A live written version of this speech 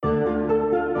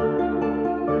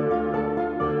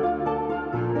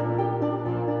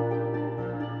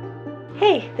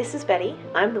This is Betty.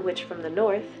 I'm the witch from the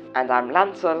north. And I'm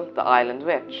Lancel, the island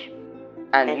witch.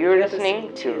 And you're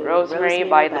listening to Rosemary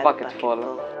by the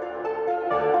Bucketful.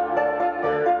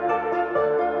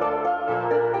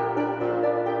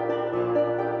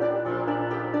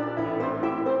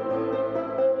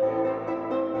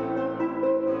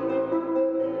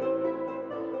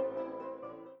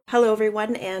 Hello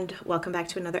everyone, and welcome back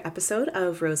to another episode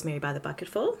of Rosemary by the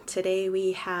Bucketful. Today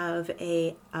we have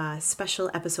a special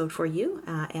episode for you,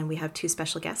 and we have two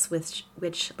special guests, which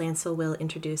Lancel will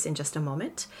introduce in just a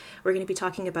moment. We're going to be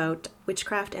talking about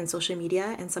witchcraft and social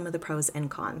media and some of the pros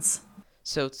and cons.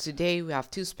 So today we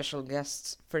have two special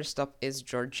guests. First up is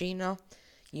Georgina.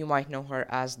 You might know her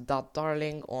as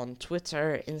Daatdarling on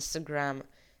Twitter, Instagram,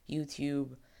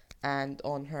 YouTube, and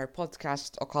on her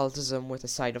podcast Occultism with a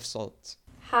Side of Salt.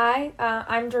 Hi,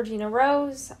 I'm Georgina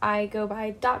Rose. I go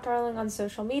by Daatdarling on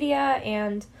social media,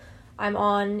 and I'm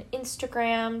on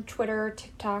Instagram, Twitter,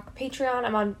 TikTok, Patreon.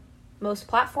 I'm on most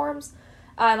platforms.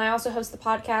 And I also host the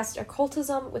podcast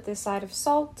Occultism with a Side of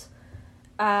Salt.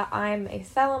 I'm a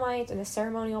Thelemite and a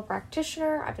ceremonial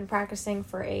practitioner. I've been practicing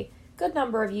for a good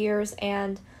number of years,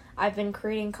 and I've been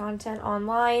creating content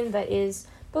online that is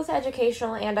both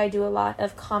educational, and I do a lot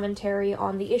of commentary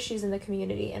on the issues in the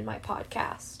community in my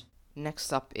podcast.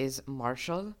 Next up is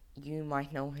Marshall. You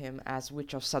might know him as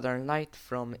Witchofsouthernlight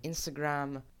from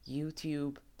Instagram,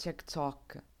 YouTube,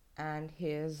 TikTok, and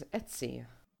his Etsy.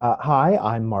 Hi,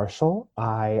 I'm Marshall.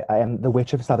 I am the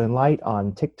Witch of Southern Light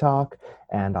on TikTok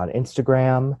and on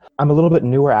Instagram. I'm a little bit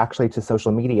newer actually to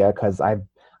social media because I've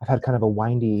had kind of a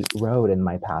windy road in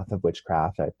my path of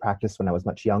witchcraft. I practiced when I was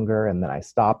much younger, and then I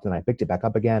stopped and I picked it back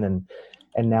up again,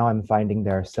 and now I'm finding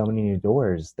there are so many new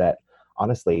doors that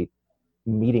honestly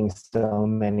meeting so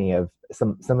many of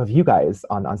some of you guys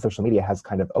on social media has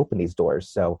kind of opened these doors.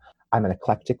 So I'm an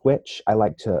eclectic witch. I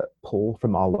like to pull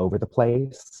from all over the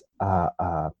place,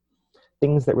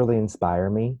 things that really inspire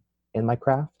me in my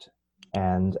craft.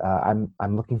 And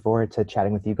I'm looking forward to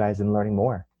chatting with you guys and learning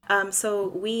more. So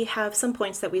we have some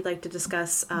points that we'd like to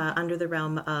discuss under the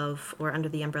realm of, or under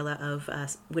the umbrella of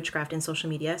witchcraft and social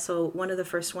media. So one of the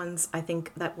first ones I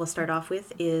think that we'll start off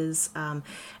with is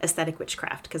aesthetic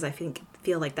witchcraft, because I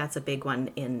feel like that's a big one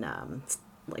in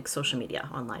like social media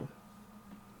online.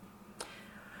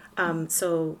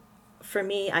 So for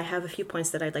me, I have a few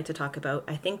points that I'd like to talk about.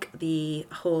 I think the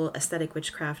whole aesthetic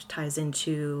witchcraft ties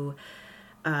into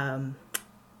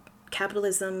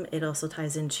capitalism. It also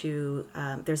ties into,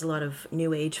 there's a lot of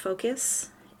new age focus,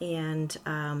 and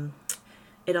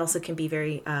it also can be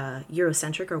very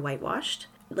Eurocentric or whitewashed.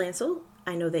 Lancel,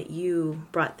 I know that you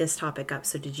brought this topic up,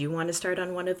 so did you want to start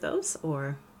on one of those,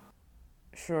 or?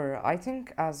 Sure, I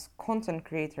think as content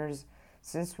creators,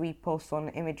 since we post on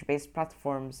image-based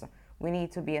platforms, we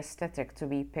need to be aesthetic to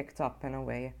be picked up in a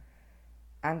way.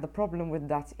 And the problem with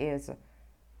that is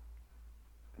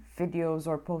videos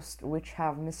or posts which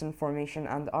have misinformation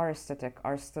and are aesthetic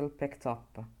are still picked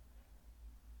up.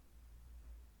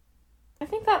 I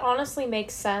think that honestly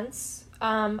makes sense.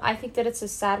 I think that it's a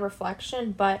sad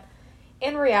reflection, but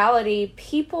in reality,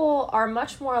 people are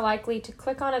much more likely to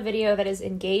click on a video that is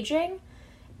engaging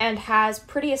and has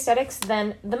pretty aesthetics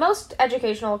than the most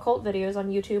educational occult videos on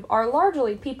YouTube are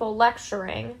largely people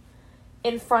lecturing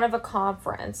in front of a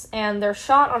conference, and they're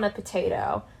shot on a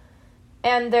potato.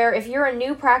 And if you're a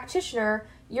new practitioner,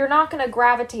 you're not going to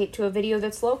gravitate to a video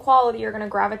that's low quality. You're going to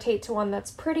gravitate to one that's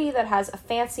pretty, that has a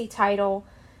fancy title.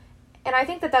 And I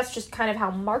think that that's just kind of how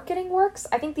marketing works.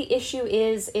 I think the issue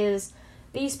is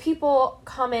these people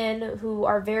come in who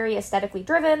are very aesthetically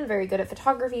driven, very good at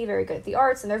photography, very good at the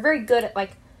arts, and they're very good at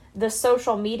like the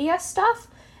social media stuff.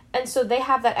 And so they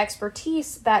have that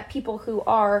expertise that people who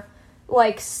are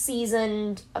like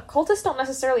seasoned occultists don't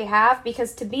necessarily have,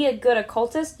 because to be a good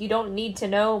occultist, you don't need to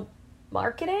know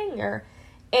marketing or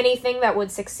anything that would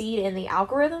succeed in the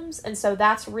algorithms. And so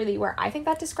that's really where I think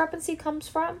that discrepancy comes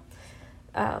from.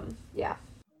 Yeah.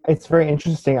 It's very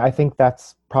interesting. I think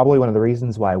that's probably one of the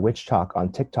reasons why Witch Talk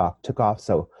on TikTok took off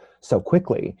so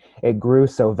quickly. It grew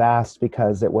so vast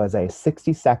because it was a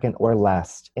 60-second or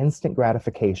less instant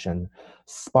gratification,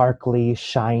 sparkly,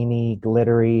 shiny,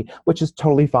 glittery, which is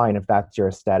totally fine if that's your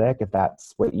aesthetic, if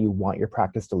that's what you want your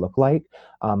practice to look like,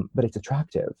 but it's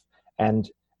attractive. And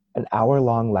an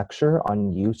hour-long lecture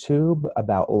on YouTube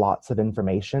about lots of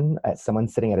information at someone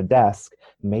sitting at a desk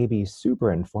may be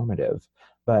super informative,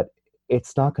 but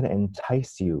it's not going to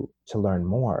entice you to learn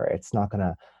more. It's not going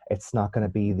to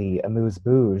be the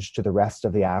amuse-bouche to the rest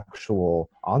of the actual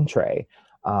entree.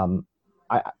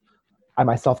 I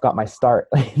myself got my start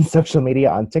in social media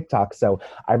on TikTok, so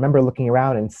I remember looking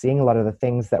around and seeing a lot of the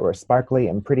things that were sparkly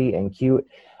and pretty and cute,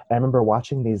 And I remember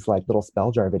watching these like little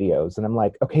spell jar videos, and I'm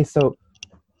like, okay, so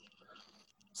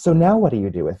now what do you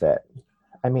do with it?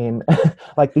 I mean,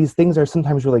 like these things are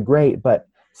sometimes really great, but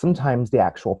sometimes the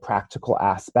actual practical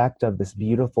aspect of this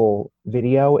beautiful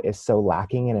video is so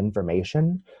lacking in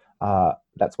information.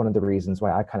 That's one of the reasons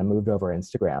why I kind of moved over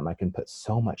Instagram. I can put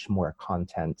so much more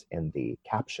content in the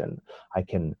caption. I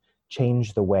can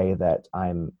change the way that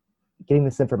I'm getting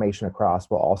this information across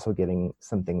while also getting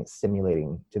something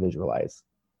stimulating to visualize.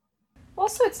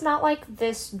 Also, it's not like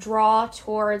this draw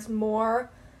towards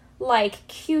more like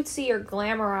cutesy or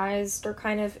glamorized or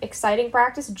kind of exciting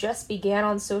practice just began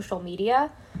on social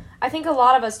media. I think a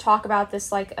lot of us talk about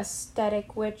this like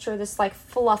aesthetic witch or this like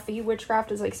fluffy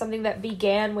witchcraft as like something that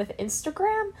began with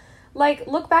Instagram. Like,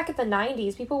 look back at the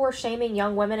 90s. People were shaming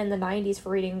young women in the 90s for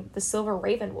reading the Silver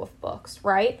Ravenwolf books,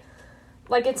 right?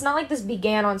 Like, it's not like this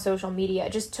began on social media.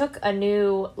 It just took a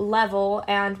new level,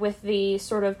 and with the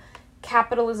sort of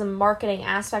capitalism marketing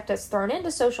aspect that's thrown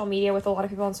into social media with a lot of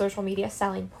people on social media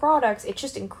selling products, it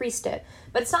just increased it.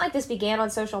 But it's not like this began on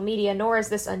social media, nor is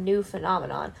this a new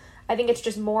phenomenon. I think it's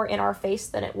just more in our face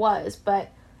than it was,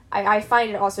 but I find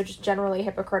it also just generally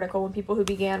hypocritical when people who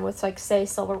began with, like, say,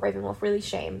 Silver Ravenwolf really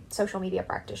shame social media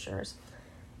practitioners.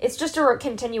 It's just a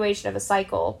continuation of a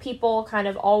cycle. People kind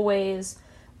of always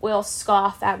will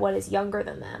scoff at what is younger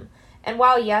than them. And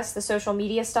while, yes, the social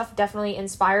media stuff definitely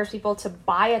inspires people to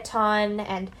buy a ton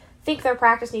and think their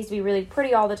practice needs to be really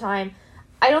pretty all the time,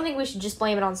 I don't think we should just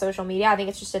blame it on social media. I think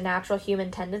it's just a natural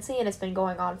human tendency, and it's been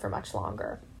going on for much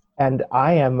longer. And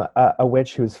I am a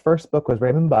witch whose first book was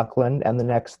Raven Buckland, and the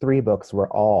next 3 books were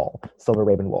all Silver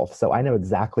Ravenwolf. So I know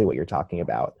exactly what you're talking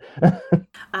about.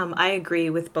 I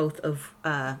agree with both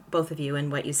of you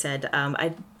and what you said.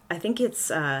 I think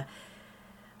it's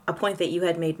a point that you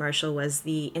had made, Marshall, was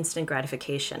the instant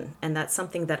gratification. And that's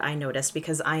something that I noticed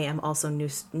because I am also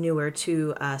newer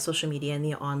to social media and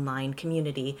the online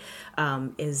community,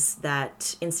 is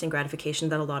that instant gratification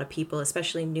that a lot of people,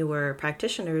 especially newer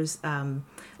practitioners,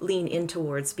 lean in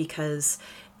towards, because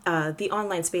the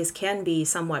online space can be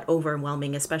somewhat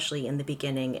overwhelming, especially in the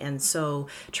beginning. And so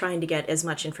trying to get as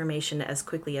much information as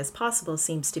quickly as possible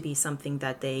seems to be something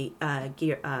that they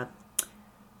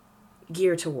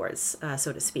gear towards,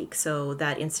 so to speak. So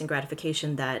that instant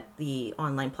gratification that the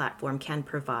online platform can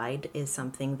provide is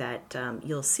something that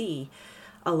you'll see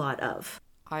a lot of.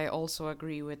 I also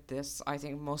agree with this. I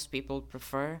think most people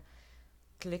prefer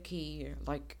clicky,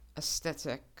 like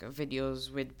aesthetic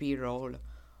videos with B-roll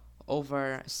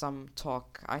over some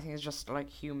talk. I think it's just like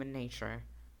human nature,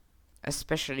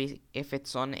 especially if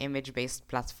it's on image-based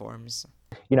platforms.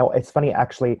 You know, it's funny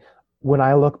actually, when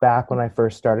I look back when I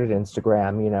first started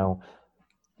Instagram, you know,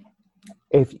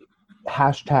 if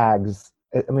hashtags,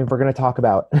 I mean, if we're going to talk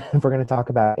about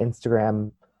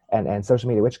Instagram and social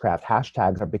media witchcraft,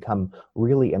 hashtags have become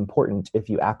really important if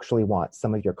you actually want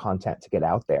some of your content to get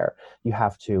out there. You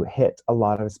have to hit a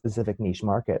lot of specific niche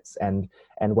markets, and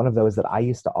one of those that I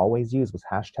used to always use was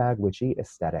hashtag witchy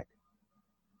aesthetic.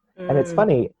 And it's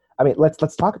funny. I mean,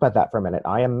 let's talk about that for a minute.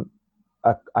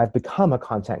 I've become a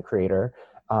content creator,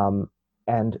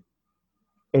 and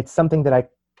it's something that I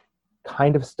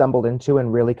kind of stumbled into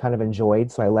and really kind of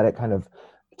enjoyed. So I let it kind of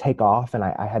take off, and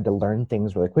I had to learn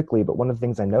things really quickly. But one of the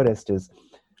things I noticed is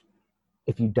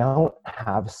if you don't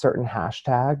have certain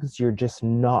hashtags, you're just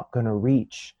not going to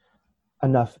reach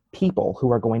enough people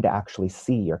who are going to actually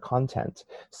see your content.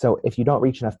 So if you don't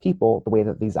reach enough people, the way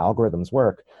that these algorithms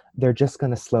work, they're just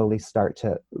going to slowly start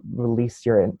to release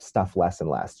your stuff less and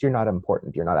less. You're not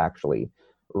important. You're not actually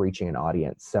reaching an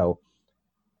audience. So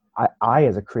I,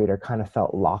 as a creator, kind of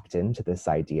felt locked into this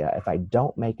idea. If I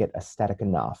don't make it aesthetic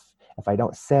enough, if I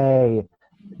don't say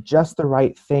just the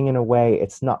right thing in a way,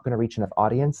 it's not going to reach enough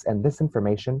audience, and this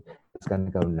information is going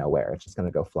to go nowhere. It's just going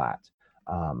to go flat.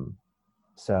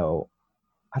 So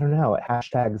I don't know.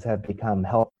 Hashtags have become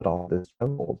helpful this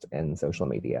struggled in social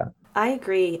media. I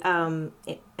agree. And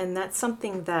that's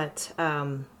something that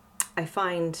I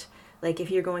find, like,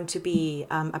 if you're going to be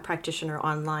a practitioner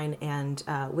online and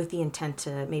with the intent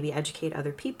to maybe educate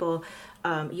other people,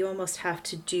 you almost have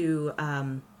to do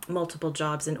multiple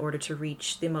jobs in order to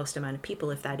reach the most amount of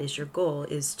people, if that is your goal,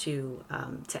 is to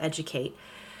educate.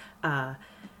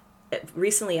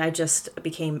 Recently, I just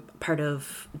became part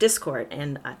of Discord,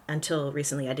 and until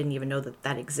recently, I didn't even know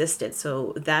that existed.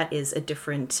 So that is a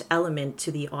different element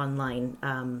to the online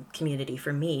community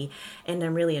for me, and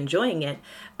I'm really enjoying it.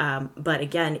 But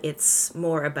again, it's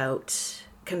more about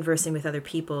conversing with other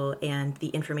people and the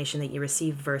information that you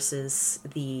receive versus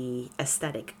the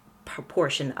aesthetic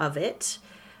portion of it.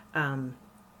 And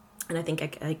I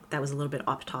think that was a little bit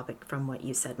off topic from what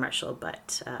you said, Marshall,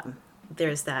 but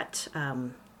there's that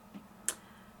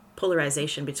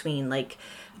polarization between like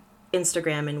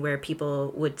Instagram and where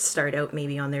people would start out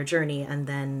maybe on their journey, and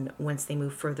then once they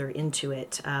move further into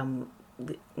it,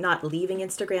 not leaving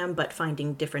Instagram, but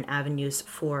finding different avenues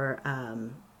for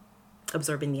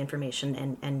absorbing the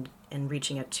information and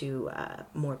reaching out to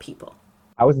more people.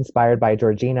 I was inspired by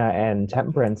Georgina and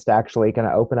Temperance to actually kind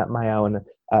of open up my own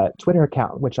Twitter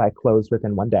account, which I closed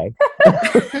within one day.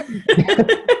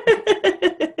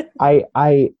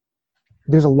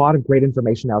 There's a lot of great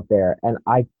information out there, and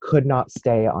I could not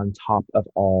stay on top of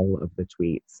all of the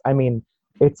tweets. I mean,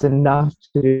 it's enough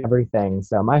to do everything.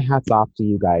 So my hat's off to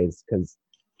you guys, because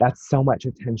that's so much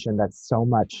attention. That's so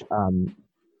much,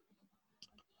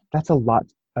 that's a lot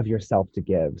of yourself to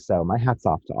give. So my hat's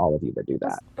off to all of you that do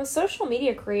that. Well, social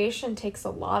media creation takes a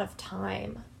lot of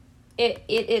time.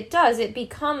 It does. It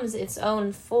becomes its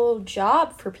own full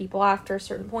job for people after a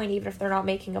certain point, even if they're not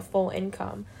making a full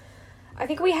income. I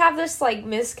think we have this like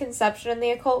misconception in the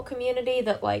occult community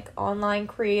that like online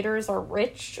creators are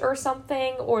rich or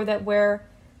something, or that we're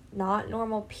not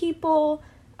normal people.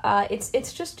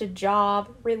 It's just a job,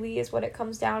 really, is what it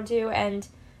comes down to. And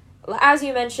as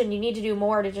you mentioned, you need to do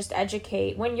more to just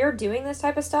educate. When you're doing this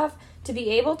type of stuff, to be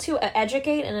able to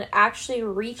educate and actually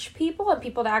reach people and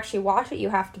people to actually watch it, you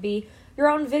have to be your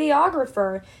own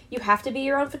videographer. You have to be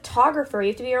your own photographer. You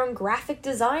have to be your own graphic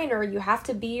designer. You have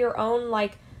to be your own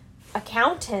like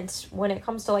accountant when it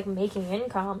comes to like making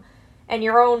income, and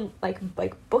your own like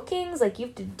bookings. Like you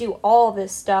have to do all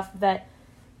this stuff that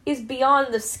is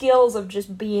beyond the skills of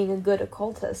just being a good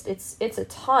occultist. It's a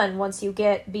ton once you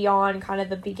get beyond kind of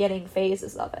the beginning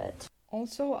phases of it.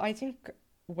 Also, I think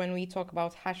when we talk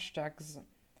about hashtags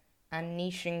and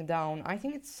niching down, I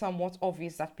think it's somewhat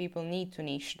obvious that people need to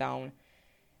niche down,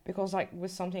 because like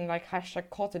with something like hashtag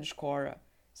cottagecore,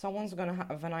 someone's gonna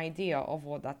have an idea of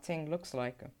what that thing looks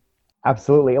like.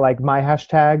 Absolutely. Like my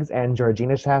hashtags and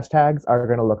Georgina's hashtags are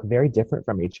going to look very different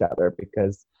from each other,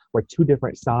 because we're two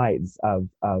different sides of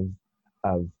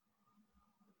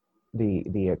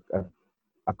the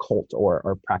occult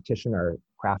or practitioner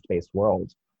craft-based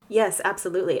world. Yes,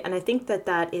 absolutely. And I think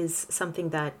that is something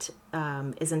that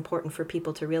is important for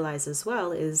people to realize as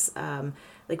well, is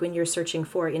like when you're searching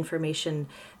for information,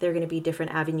 there are going to be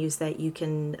different avenues that you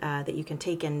can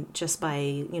take, and just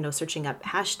by searching up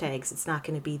hashtags, it's not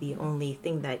going to be the only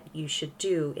thing that you should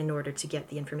do in order to get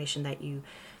the information that you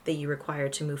require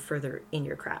to move further in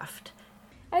your craft.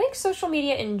 I think social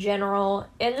media in general,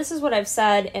 and this is what I've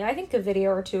said, and I think a video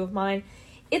or two of mine,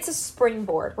 it's a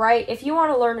springboard, right? If you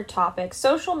want to learn a topic,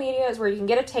 social media is where you can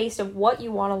get a taste of what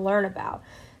you want to learn about.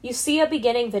 You see a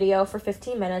beginning video for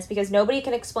 15 minutes because nobody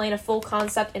can explain a full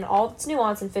concept in all its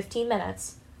nuance in 15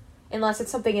 minutes, unless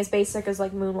it's something as basic as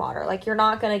like moonwater. Like you're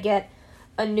not going to get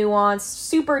a nuanced,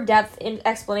 super depth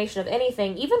explanation of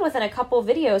anything, even within a couple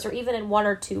videos or even in one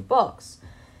or two books.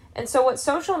 And so what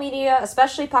social media,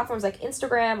 especially platforms like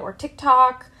Instagram or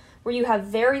TikTok, where you have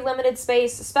very limited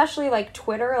space, especially like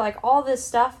Twitter, like all this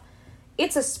stuff,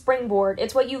 it's a springboard.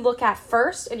 It's what you look at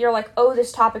first and you're like, oh,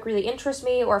 this topic really interests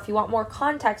me, or if you want more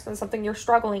context on something you're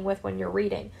struggling with when you're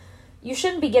reading. You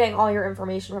shouldn't be getting all your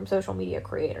information from social media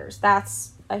creators.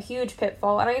 That's a huge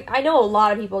pitfall, and I know a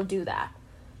lot of people do that.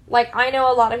 Like, I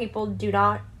know a lot of people do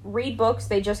not read books,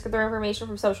 they just get their information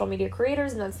from social media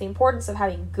creators, and that's the importance of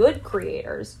having good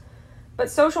creators. But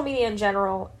social media in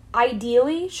general,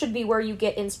 ideally, should be where you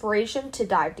get inspiration to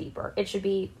dive deeper. It should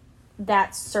be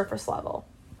that surface level.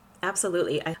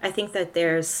 Absolutely. I think that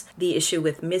there's the issue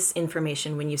with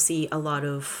misinformation when you see a lot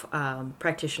of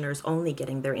practitioners only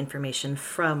getting their information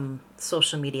from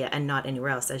social media and not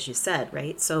anywhere else, as you said,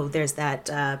 right? So there's that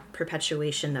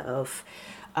perpetuation of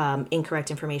incorrect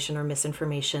information or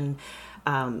misinformation,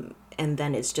 and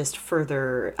then it's just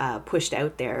further pushed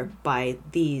out there by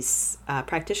these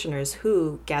practitioners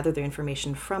who gather their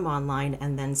information from online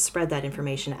and then spread that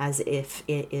information as if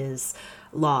it is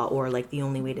law or like the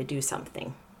only way to do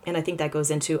something. And I think that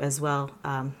goes into as well.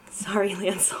 Sorry,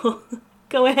 Lancel.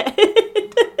 Go ahead.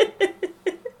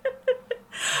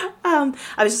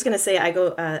 I was just going to say,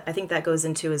 I think that goes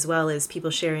into as well as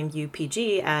people sharing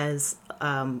UPG as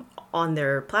on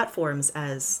their platforms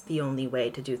as the only way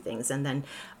to do things. And then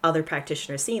other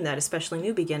practitioners seeing that, especially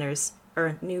new beginners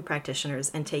or new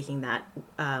practitioners, and taking that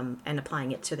and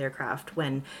applying it to their craft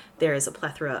when there is a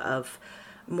plethora of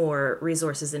more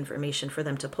resources, information for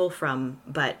them to pull from,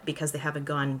 but because they haven't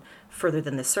gone further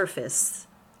than the surface,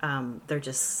 they're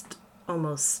just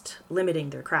almost limiting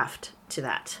their craft to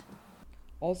that.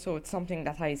 Also, it's something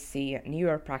that I see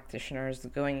newer practitioners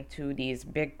going to these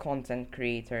big content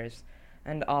creators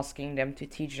and asking them to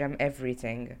teach them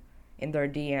everything in their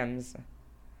DMs.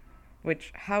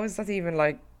 Which, how is that even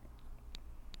like...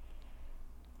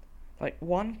 Like,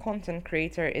 one content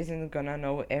creator isn't gonna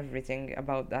know everything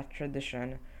about that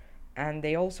tradition, and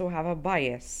they also have a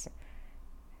bias.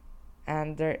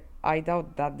 And I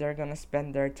doubt that they're gonna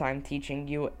spend their time teaching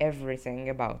you everything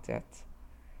about it.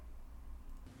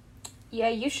 Yeah,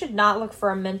 you should not look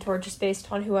for a mentor just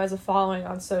based on who has a following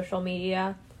on social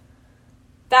media.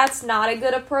 That's not a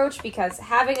good approach, because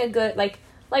having a good,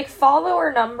 like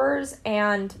follower numbers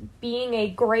and being a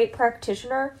great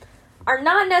practitioner are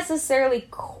not necessarily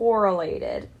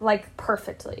correlated, like,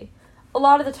 perfectly. A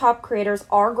lot of the top creators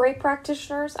are great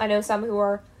practitioners. I know some who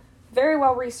are very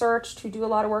well researched, who do a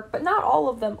lot of work, but not all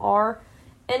of them are.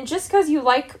 And just because you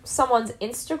like someone's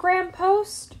Instagram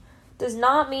post does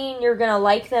not mean you're going to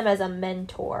like them as a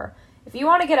mentor. If you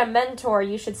want to get a mentor,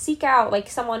 you should seek out, like,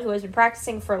 someone who has been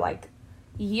practicing for, like,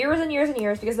 years and years and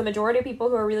years, because the majority of people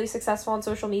who are really successful on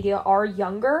social media are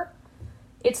younger.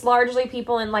 It's largely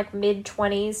people in, like,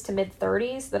 mid-20s to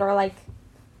mid-30s that are, like,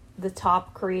 the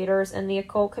top creators in the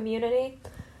occult community.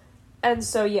 And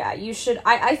so, yeah, you should,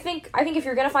 I think if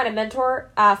you're going to find a mentor,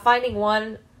 finding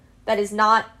one that is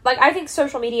not, like, I think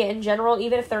social media in general,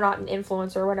 even if they're not an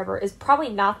influencer or whatever, is probably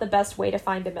not the best way to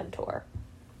find a mentor.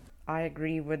 I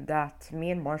agree with that. Me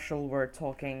and Marshall were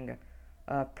talking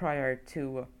prior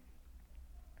to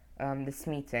this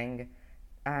meeting,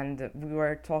 and we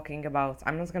were talking about,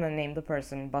 I'm not gonna name the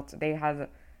person, but they had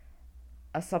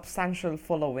a substantial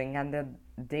following, and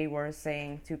they were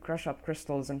saying to crush up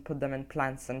crystals and put them in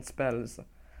plants and spells.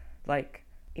 Like,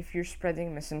 if you're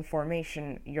spreading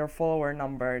misinformation, your follower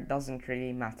number doesn't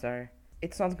really matter.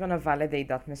 It's not gonna validate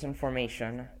that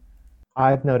misinformation.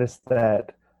 I've noticed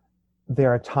that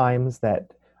there are times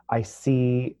that I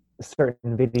see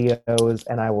certain videos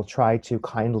and I will try to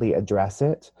kindly address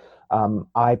it.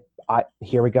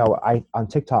 Here we go. On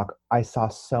TikTok, I saw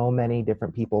so many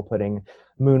different people putting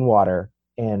moon water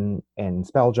in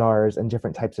spell jars and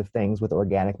different types of things with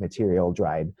organic material,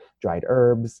 dried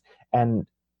herbs. And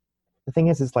the thing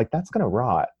is like, that's going to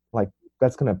rot. Like,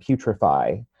 that's going to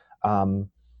putrefy.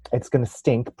 It's going to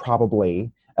stink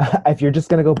probably. If you're just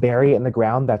going to go bury it in the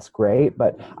ground, that's great.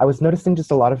 But I was noticing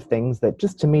just a lot of things that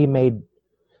just to me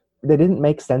they didn't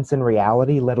make sense in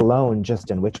reality, let alone just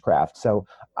in witchcraft. So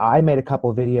I made a couple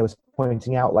of videos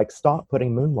pointing out, like, stop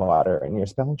putting moon water in your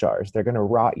spell jars. They're going to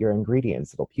rot your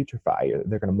ingredients. It'll putrefy.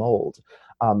 They're going to mold.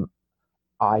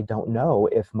 I don't know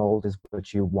if mold is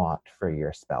what you want for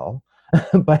your spell,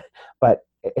 but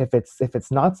if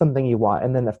it's not something you want,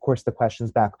 and then of course the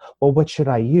question's back, well, what should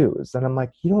I use? And I'm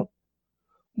like, you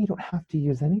don't have to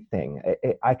use anything.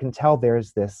 I can tell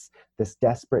there's this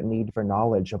desperate need for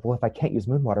knowledge of, well, if I can't use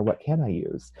moon water, what can I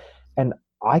use? And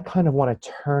I kind of want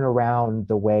to turn around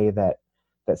the way that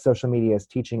social media is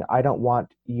teaching. I don't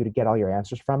want you to get all your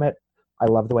answers from it. I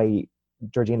love the way,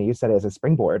 Georgina, you said it as a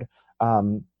springboard,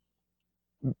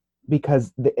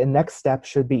 because the next step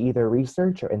should be either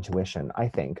research or intuition, I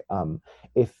think.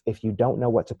 If you don't know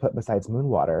what to put besides moon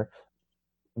water,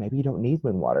 maybe you don't need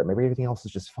moon water. Maybe everything else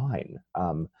is just fine.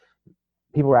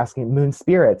 People were asking moon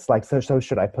spirits, like, so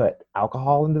should I put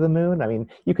alcohol into the moon? I mean,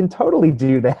 you can totally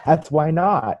do that. Why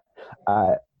not?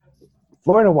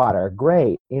 Florida water,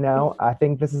 great. I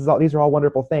think these are all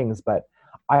wonderful things, but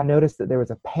I noticed that there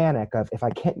was a panic of, if I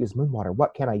can't use moon water,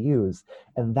 what can I use?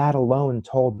 And that alone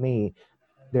told me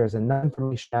there's enough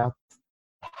information out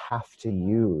there to have to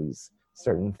use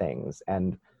certain things.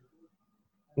 And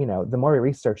the more we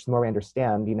research, the more we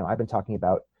understand. I've been talking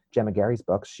about Gemma Gary's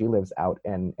books. She lives out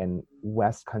in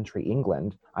West Country,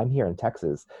 England. I'm here in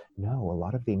Texas. No, a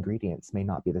lot of the ingredients may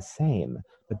not be the same,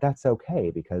 but that's okay,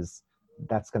 because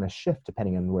that's going to shift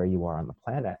depending on where you are on the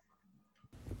planet.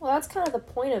 Well, that's kind of the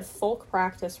point of folk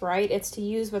practice, right? It's to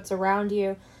use what's around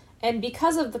you. And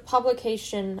because of the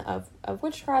publication of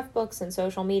witchcraft books and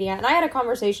social media, and I had a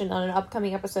conversation on an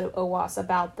upcoming episode of OWAS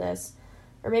about this,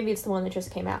 or maybe it's the one that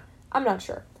just came out. I'm not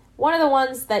sure. One of the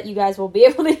ones that you guys will be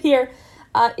able to hear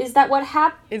is that what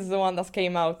happened... It's the one that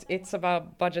came out. It's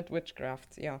about budget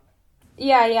witchcraft, yeah.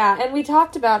 Yeah. And we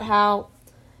talked about how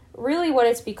really what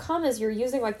it's become is you're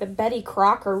using, like, the Betty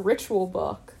Crocker ritual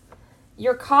book.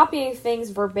 You're copying things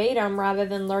verbatim rather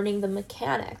than learning the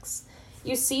mechanics.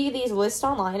 You see these lists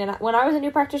online, and when I was a new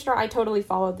practitioner, I totally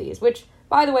followed these, which,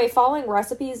 by the way, following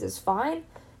recipes is fine,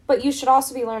 but you should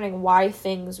also be learning why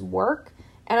things work.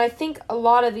 And I think a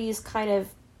lot of these kind of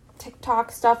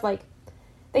TikTok stuff, like,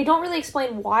 they don't really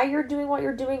explain why you're doing what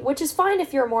you're doing, which is fine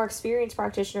if you're a more experienced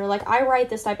practitioner. Like, I write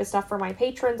this type of stuff for my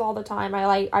patrons all the time.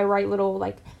 I write little,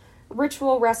 like,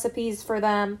 ritual recipes for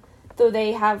them, though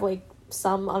they have, like,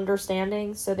 some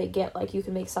understanding, so they get, like, you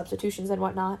can make substitutions and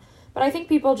whatnot. But I think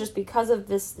people, just because of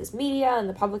this media and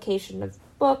the publication of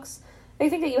books, they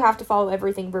think that you have to follow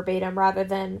everything verbatim rather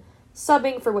than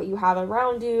subbing for what you have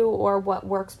around you or what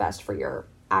works best for your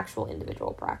actual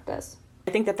individual practice.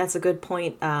 I think that that's a good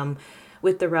point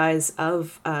with the rise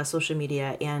of social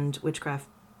media and witchcraft,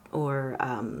 or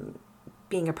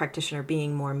being a practitioner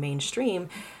being more mainstream.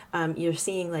 You're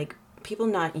seeing like people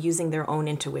not using their own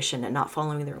intuition and not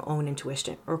following their own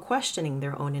intuition or questioning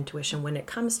their own intuition when it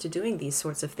comes to doing these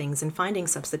sorts of things and finding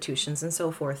substitutions and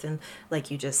so forth. And like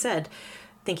you just said,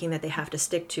 thinking that they have to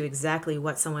stick to exactly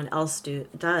what someone else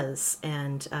does,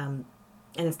 and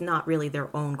it's not really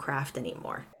their own craft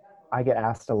anymore. I get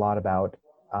asked a lot about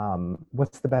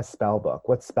what's the best spell book?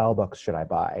 What spell books should I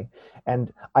buy?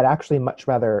 And I'd actually much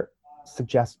rather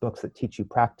suggest books that teach you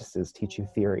practices, teach you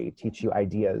theory, teach you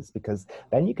ideas, because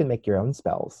then you can make your own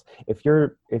spells. If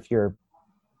you're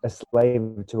a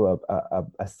slave to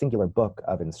a singular book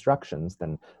of instructions,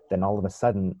 then all of a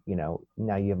sudden,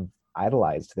 now you've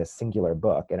idolized this singular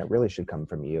book, and it really should come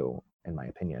from you, in my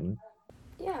opinion.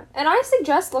 Yeah, and I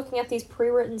suggest looking at these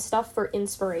pre-written stuff for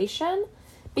inspiration,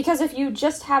 because if you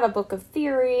just have a book of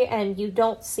theory and you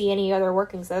don't see any other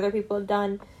workings that other people have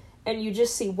done, and you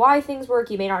just see why things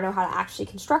work, you may not know how to actually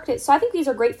construct it. So I think these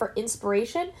are great for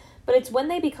inspiration, but it's when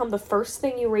they become the first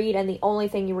thing you read and the only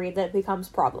thing you read that it becomes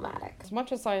problematic. As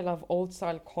much as I love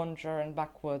old-style conjure and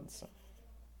backwoods,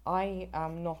 I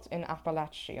am not in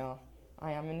Appalachia.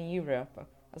 I am in Europe.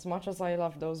 As much as I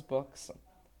love those books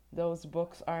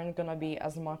aren't gonna be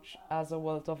as much as a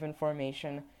wealth of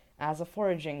information as a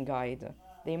foraging guide.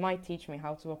 They might teach me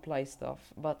how to apply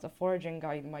stuff, but a foraging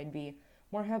guide might be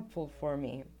more helpful for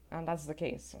me, and that's the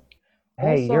case.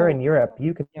 Hey, you're in Europe.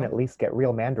 You can at least get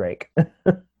real mandrake.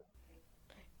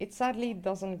 It sadly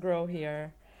doesn't grow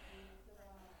here.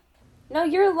 No,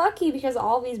 you're lucky because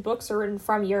all these books are written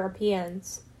from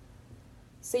Europeans.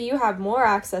 So you have more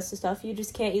access to stuff. You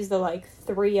just can't use the,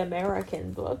 3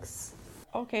 American books.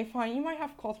 Okay, fine. You might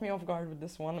have caught me off guard with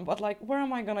this one, but, where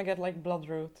am I gonna get,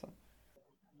 Bloodroot?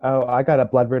 Oh, I got a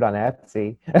Bloodroot on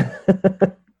Etsy.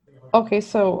 Okay,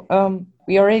 so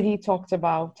we already talked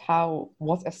about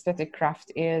what aesthetic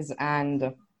craft is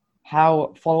and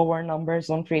how follower numbers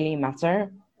don't really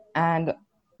matter, and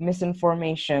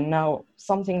misinformation. Now,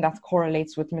 something that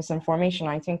correlates with misinformation,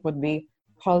 I think, would be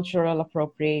cultural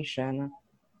appropriation,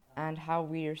 and how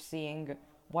we're seeing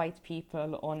white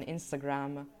people on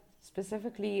Instagram,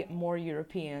 specifically more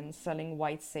Europeans, selling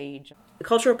white sage.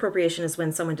 Cultural appropriation is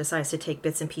when someone decides to take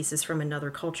bits and pieces from another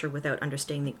culture without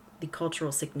understanding the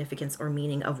cultural significance or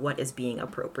meaning of what is being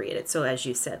appropriated. So as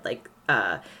you said,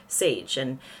 sage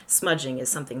and smudging is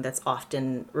something that's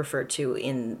often referred to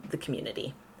in the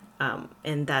community.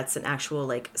 And that's an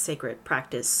actual sacred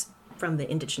practice from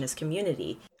the indigenous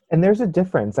community. And there's a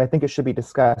difference. I think it should be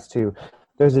discussed too.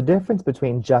 There's a difference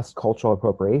between just cultural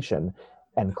appropriation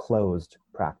and closed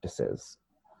practices.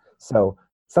 So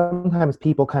sometimes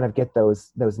people kind of get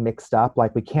those mixed up,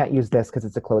 we can't use this because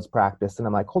it's a closed practice. And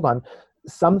I'm like, hold on,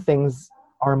 some things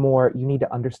are more, you need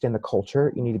to understand the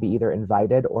culture. You need to be either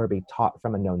invited or be taught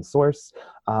from a known source.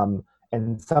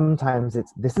 And sometimes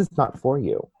this is not for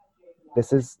you.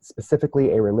 This is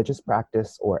specifically a religious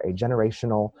practice or a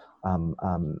generational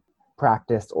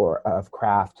practice or of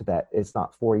craft that is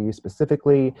not for you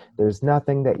specifically. There's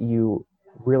nothing that you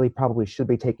really probably should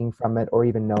be taking from it or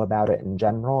even know about it in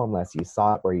general, unless you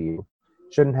saw it where you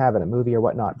shouldn't have in a movie or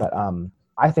whatnot. But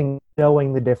I think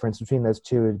knowing the difference between those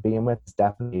two to begin with is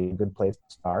definitely a good place to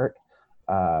start.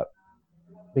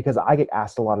 Because I get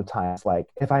asked a lot of times,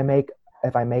 if I make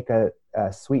a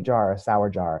sweet jar or a sour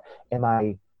jar, am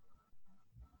I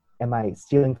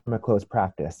stealing from a closed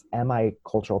practice? Am I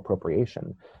cultural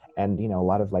appropriation? And a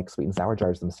lot of sweet and sour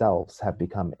jars themselves have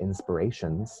become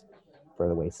inspirations for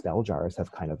the way spell jars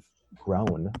have kind of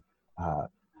grown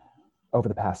over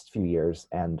the past few years.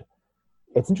 And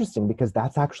it's interesting because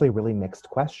that's actually a really mixed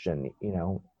question.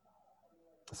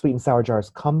 Sweet and sour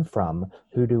jars come from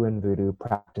hoodoo and voodoo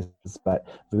practices, but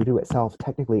voodoo itself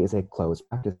technically is a closed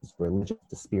practice. It's religious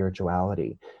to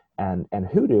spirituality. And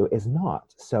hoodoo is not.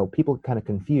 So people kind of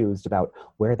confused about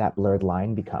where that blurred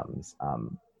line becomes.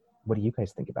 What do you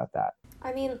guys think about that?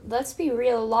 I mean, let's be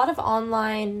real. A lot of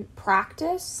online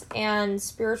practice and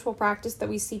spiritual practice that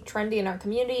we see trendy in our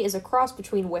community is a cross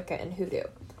between Wicca and hoodoo.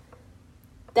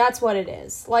 That's what it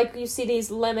is. You see these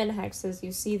lemon hexes,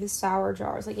 you see the sour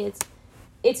jars.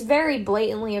 It's very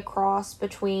blatantly a cross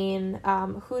between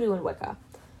hoodoo and Wicca.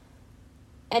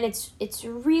 And it's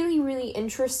really, really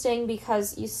interesting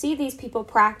because you see these people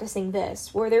practicing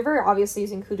this, where they're very obviously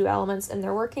using hoodoo elements in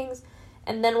their workings,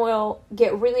 and then we'll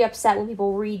get really upset when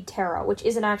people read tarot, which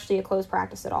isn't actually a closed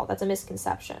practice at all. That's a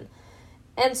misconception.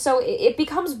 And so it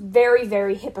becomes very,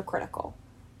 very hypocritical,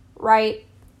 right?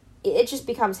 It just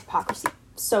becomes hypocrisy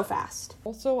so fast.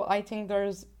 Also, I think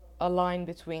there's a line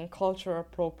between cultural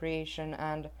appropriation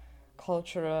and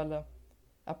cultural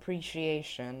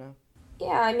appreciation.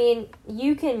 Yeah, I mean,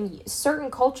 certain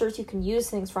cultures, you can use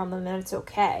things from them and it's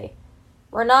okay.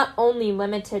 We're not only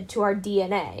limited to our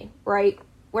DNA, right?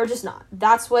 We're just not.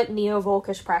 That's what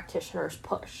neo-Volkish practitioners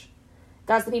push.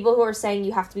 That's the people who are saying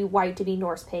you have to be white to be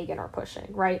Norse pagan are pushing,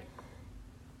 right?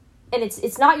 And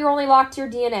it's not you're only locked to your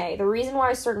DNA. The reason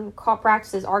why certain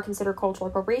practices are considered cultural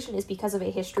appropriation is because of a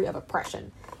history of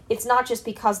oppression. It's not just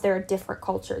because they're a different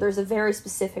culture. There's a very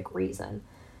specific reason.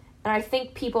 And I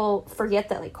think people forget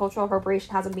that like cultural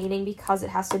appropriation has a meaning because it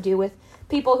has to do with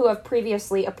people who have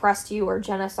previously oppressed you or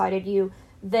genocided you,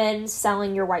 then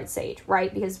selling your white sage,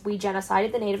 right? Because we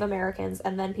genocided the Native Americans,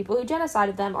 and then people who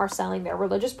genocided them are selling their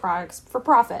religious products for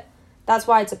profit. That's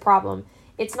why it's a problem.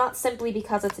 It's not simply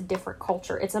because it's a different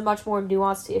culture. It's a much more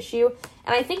nuanced issue.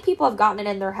 And I think people have gotten it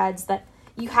in their heads that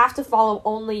you have to follow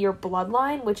only your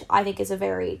bloodline, which I think is a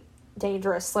very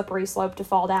dangerous, slippery slope to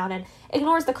fall down, and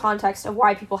ignores the context of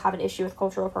why people have an issue with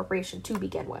cultural appropriation to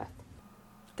begin with.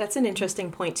 That's an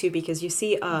interesting point, too, because you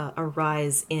see a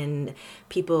rise in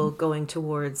people going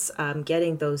towards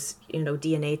getting those,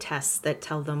 DNA tests that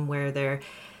tell them where their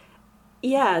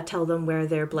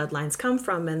bloodlines come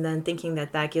from, and then thinking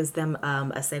that gives them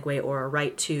a segue or a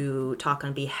right to talk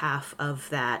on behalf of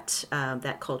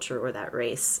that culture or that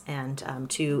race, and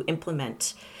to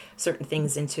implement certain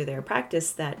things into their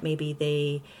practice that maybe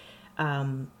they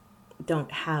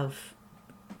don't have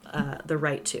the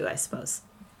right to, I suppose.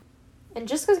 And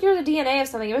just because you're the DNA of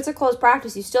something, if it's a closed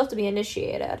practice, you still have to be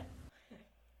initiated.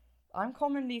 I'm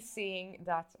commonly seeing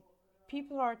that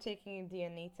people are taking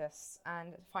DNA tests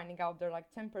and finding out they're like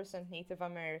 10% Native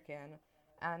American,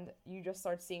 and you just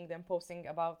start seeing them posting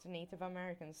about Native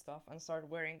American stuff and start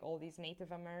wearing all these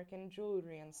Native American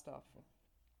jewelry and stuff.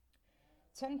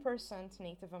 10%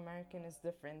 Native American is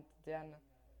different than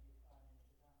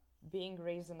being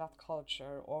raised in that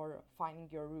culture or finding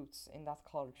your roots in that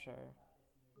culture.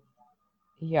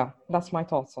 Yeah, that's my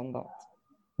thoughts on that.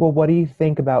 Well, what do you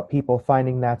think about people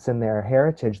finding that's in their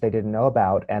heritage they didn't know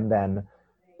about, and then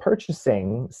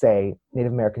purchasing, say,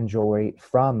 Native American jewelry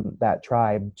from that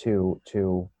tribe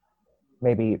to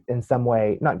maybe in some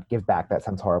way, not give back, that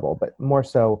sounds horrible, but more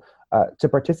so to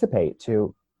participate,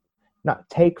 to not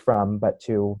take from, but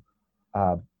to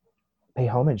pay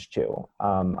homage to.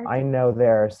 I know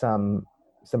there are some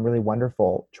really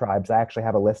wonderful tribes. I actually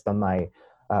have a list on my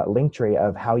link tree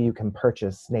of how you can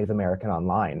purchase Native American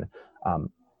online.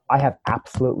 I have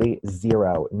absolutely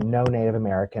no Native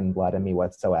American blood in me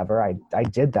whatsoever. I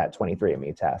did that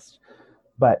 23andMe test.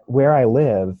 But where I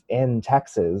live in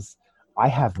Texas, I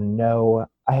have no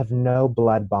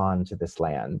blood bond to this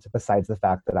land besides the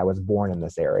fact that I was born in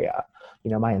this area.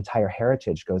 My entire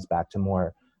heritage goes back to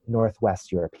more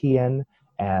Northwest European.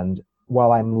 And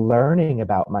while I'm learning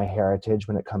about my heritage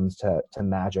when it comes to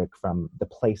magic from the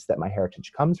place that my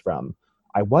heritage comes from,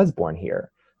 I was born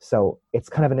here. So it's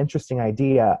kind of an interesting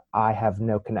idea. I have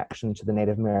no connection to the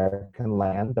Native American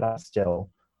land, but I still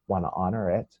want to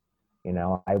honor it.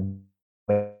 I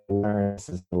learn this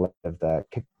is the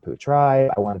Kickapoo tribe.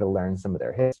 I wanted to learn some of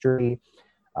their history.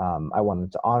 I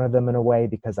wanted to honor them in a way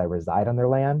because I reside on their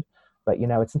land. But,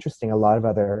 it's interesting. A lot of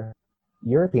other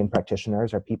European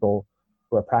practitioners are people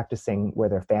who are practicing where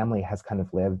their family has kind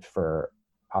of lived for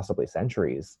possibly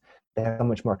centuries. They have so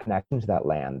much more connection to that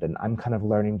land. And I'm kind of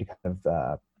learning to kind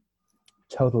of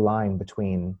toe the line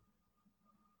between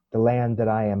the land that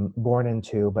I am born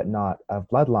into, but not of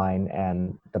bloodline,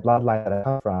 and the bloodline that I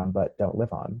come from, but don't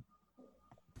live on.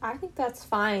 I think that's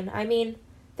fine. I mean,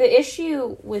 the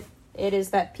issue with it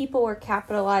is that people are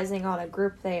capitalizing on a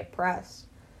group they oppressed.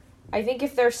 I think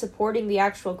if they're supporting the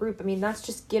actual group, that's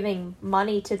just giving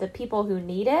money to the people who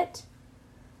need it.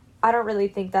 I don't really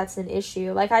think that's an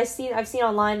issue. Like I've seen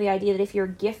online the idea that if you're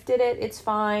gifted it, it's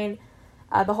fine.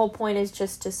 The whole point is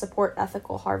just to support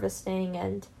ethical harvesting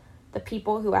and the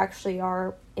people who actually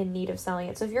are in need of selling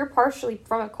it. So if you're partially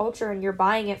from a culture and you're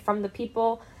buying it from the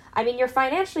people, you're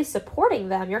financially supporting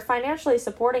them. You're financially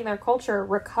supporting their culture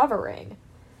recovering.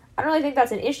 I don't really think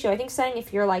that's an issue. I think saying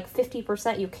if you're like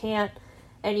 50% you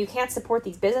can't support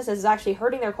these businesses is actually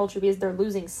hurting their culture because they're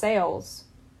losing sales.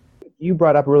 You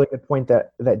brought up a really good point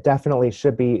that definitely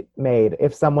should be made.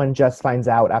 If someone just finds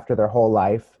out after their whole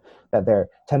life that they're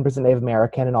 10% Native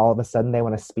American and all of a sudden they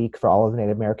want to speak for all of the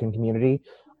Native American community,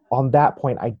 on that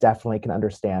point, I definitely can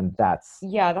understand that's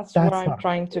what I'm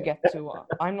trying to get to.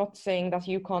 I'm not saying that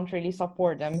you can't really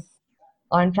support them.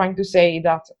 I'm trying to say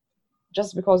that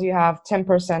just because you have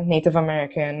 10% Native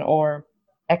American or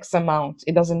X amount,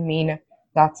 it doesn't mean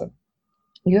that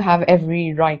you have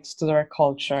every right to their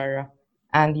culture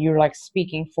and you're like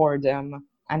speaking for them,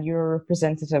 and you're a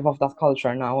representative of that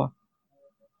culture now.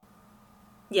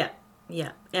 Yeah,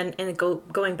 yeah, and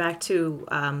going back to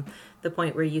the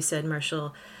point where you said,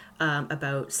 Marshall,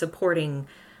 about supporting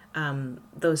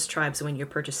those tribes when you're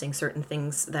purchasing certain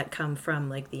things that come from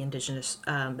like the indigenous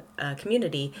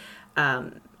community.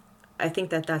 I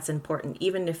think that that's important,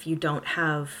 even if you don't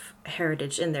have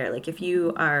heritage in there. Like if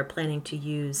you are planning to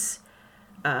use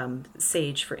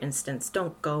sage, for instance,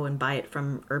 don't go and buy it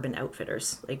from Urban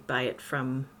Outfitters. Like buy it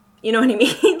from, you know what I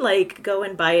mean? Like go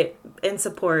and buy it and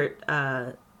support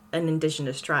an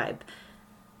indigenous tribe.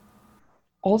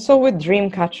 Also with dream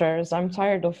catchers, I'm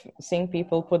tired of seeing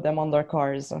people put them on their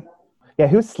cars. Yeah,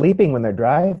 who's sleeping when they're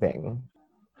driving?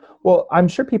 Well, I'm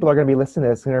sure people are going to be listening to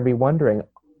this and are going to be wondering,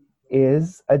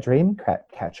 is a dream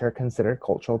catcher considered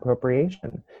cultural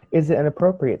appropriation? Is it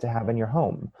inappropriate to have in your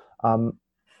home?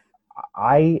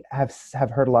 I have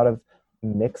heard a lot of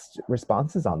mixed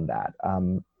responses on that.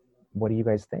 What do you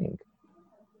guys think?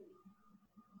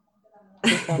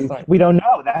 We don't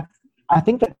know. I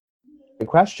think that's a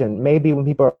question. Maybe when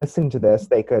people are listening to this,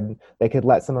 they could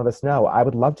let some of us know. I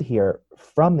would love to hear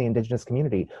from the Indigenous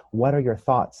community. What are your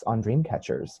thoughts on dream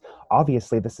catchers?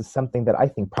 Obviously, this is something that I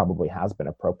think probably has been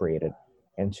appropriated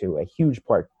into a huge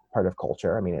part of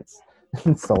culture. I mean, it's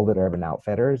sold at Urban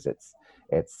Outfitters. It's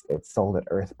sold at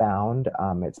Earthbound.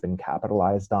 It's been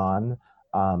capitalized on.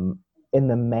 In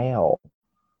the mail,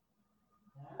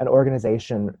 an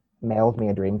organization mailed me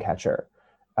a dream catcher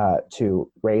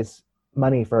to raise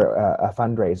money for a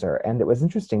fundraiser. And it was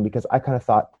interesting because I kind of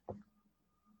thought,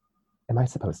 am I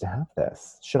supposed to have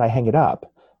this? Should I hang it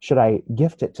up? Should I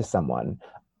gift it to someone?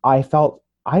 I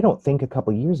don't think a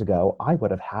couple years ago I would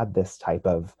have had this type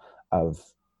of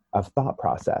thought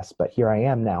process, but here I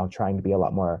am now trying to be a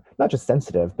lot more, not just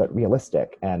sensitive, but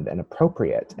realistic and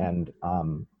appropriate and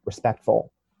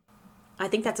respectful. I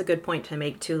think that's a good point to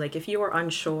make too. Like if you are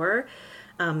unsure,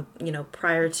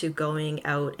 prior to going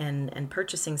out and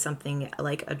purchasing something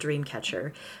like a dream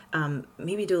catcher,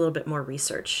 maybe do a little bit more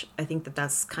research. I think that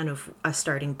that's kind of a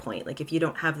starting point. Like if you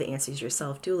don't have the answers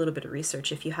yourself, do a little bit of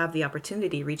research. If you have the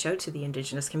opportunity, reach out to the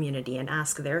Indigenous community and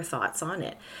ask their thoughts on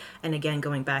it. And again,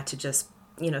 going back to just,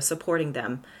 supporting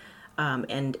them.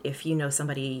 And if you know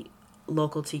somebody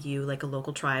local to you, like a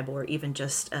local tribe or even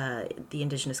just the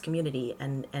Indigenous community,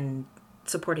 and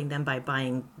supporting them by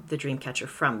buying the dream catcher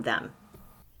from them.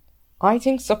 I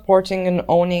think supporting and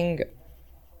owning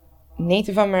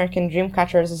Native American dream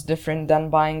catchers is different than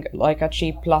buying like a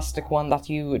cheap plastic one that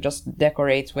you just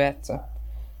decorate with.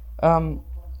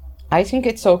 I think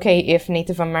it's okay if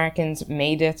Native Americans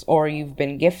made it or you've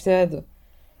been gifted.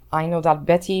 I know that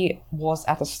Betty was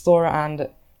at a store and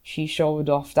she showed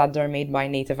off that they're made by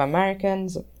Native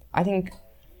Americans. I think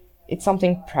it's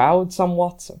something proud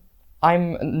somewhat.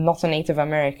 I'm not a Native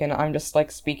American, I'm just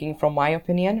like speaking from my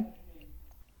opinion.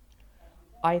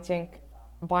 I think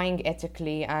buying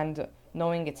ethically and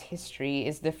knowing its history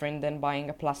is different than buying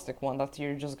a plastic one that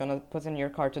you're just gonna put in your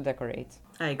car to decorate.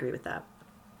 I agree with that.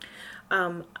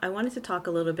 I wanted to talk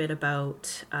a little bit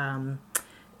about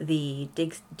the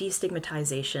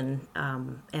destigmatization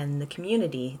and the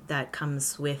community that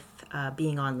comes with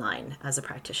being online as a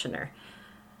practitioner.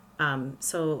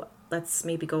 So let's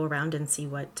maybe go around and see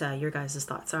what your guys'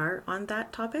 thoughts are on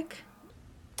that topic.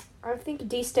 I think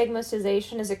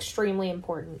destigmatization is extremely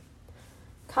important.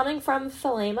 Coming from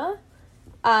Philema,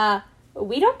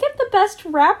 we don't get the best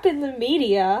rap in the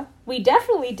media. We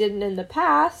definitely didn't in the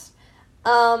past.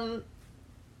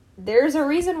 There's a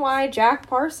reason why Jack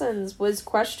Parsons was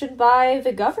questioned by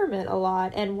the government a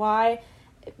lot, and why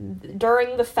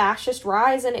during the fascist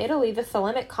rise in Italy, the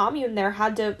Thelemic commune there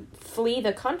had to flee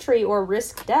the country or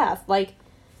risk death. Like,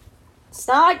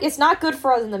 it's not good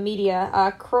for us in the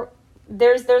media.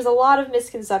 There's a lot of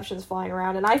misconceptions flying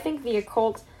around, and I think the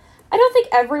occult, I don't think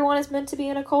everyone is meant to be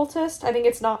an occultist. I think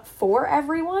it's not for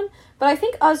everyone, but I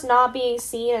think us not being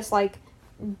seen as like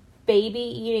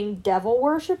baby-eating devil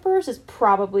worshippers is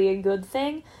probably a good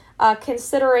thing,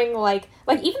 considering like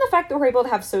even the fact that we're able to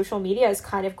have social media is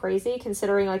kind of crazy,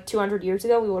 considering like 200 years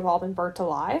ago we would have all been burnt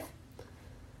alive.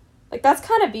 Like, that's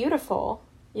kind of beautiful,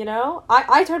 you know?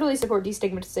 I totally support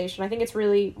destigmatization. I think it's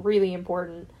really, really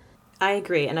important. I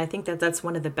agree, and I think that that's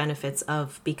one of the benefits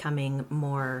of becoming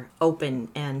more open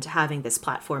and having this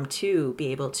platform to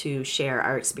be able to share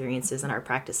our experiences and our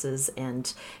practices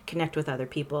and connect with other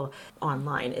people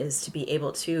online, is to be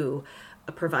able to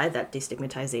provide that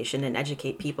destigmatization and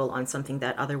educate people on something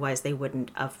that otherwise they wouldn't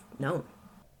have known.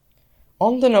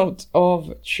 On the note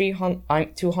of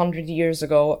 200 years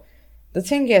ago, the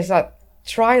thing is that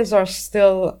trials are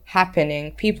still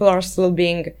happening. People are still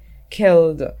being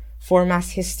killed for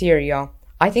mass hysteria.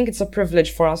 I think it's a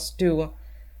privilege for us to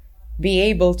be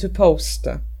able to post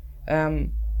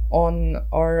on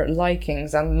our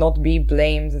likings and not be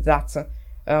blamed that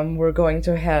we're going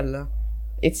to hell.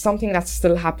 It's something that's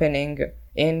still happening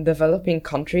in developing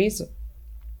countries.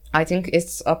 I think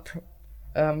it's a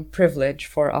privilege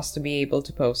for us to be able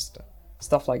to post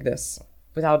stuff like this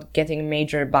without getting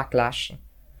major backlash.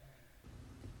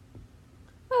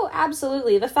 Oh,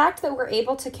 absolutely. The fact that we're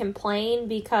able to complain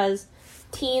because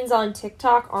teens on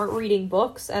TikTok aren't reading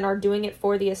books and are doing it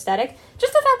for the aesthetic,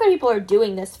 just the fact that people are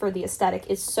doing this for the aesthetic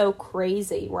is so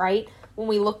crazy, right? When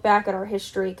we look back at our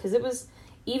history, because it was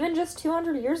even just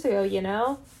 200 years ago, you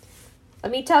know?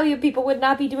 Let me tell you, people would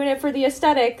not be doing it for the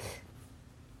aesthetic.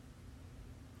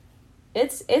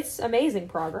 It's amazing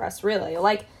progress, really.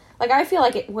 Like I feel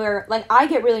like I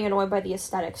get really annoyed by the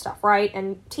aesthetic stuff, right?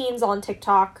 And teens on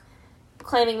TikTok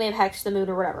claiming they've hexed the moon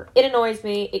or whatever. It annoys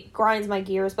me. It grinds my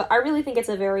gears. But I really think I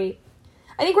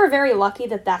think we're very lucky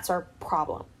that that's our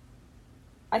problem.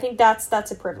 I think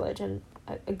that's a privilege and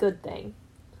a good thing.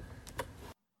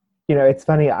 You know, it's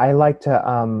funny. I like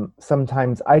to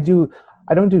sometimes I don't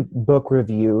do book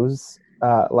reviews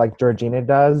like Georgina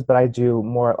does, but I do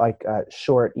more like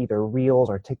short either reels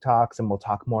or TikToks, and we'll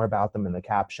talk more about them in the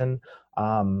caption.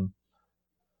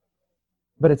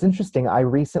 But it's interesting. I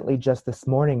recently, just this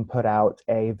morning, put out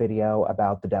a video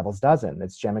about The Devil's Dozen.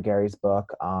 It's Gemma Gary's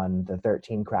book on the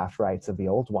 13 craft rites of the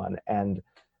old one. And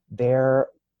there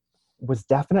was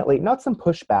definitely not some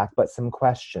pushback, but some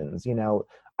questions. You know,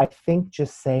 I think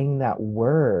just saying that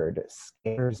word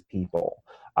scares people.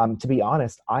 To be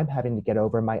honest, I'm having to get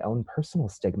over my own personal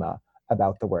stigma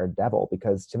about the word devil,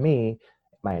 because to me,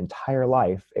 my entire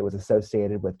life, it was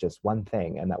associated with just one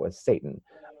thing, and that was Satan.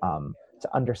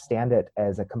 To understand it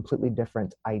as a completely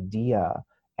different idea,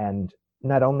 and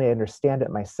not only understand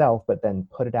it myself, but then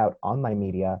put it out on my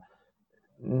media,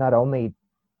 not only,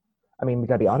 I mean, we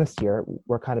gotta be honest here,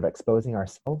 we're kind of exposing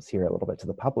ourselves here a little bit to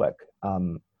the public.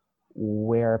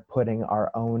 We're putting our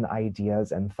own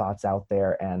ideas and thoughts out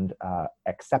there, and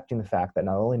accepting the fact that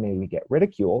not only may we get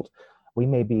ridiculed, we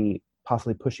may be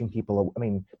possibly pushing people. I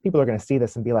mean, people are going to see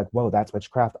this and be like, whoa, that's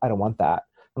witchcraft. I don't want that.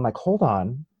 I'm like, hold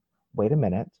on, wait a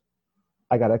minute.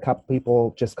 I got a couple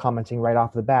people just commenting right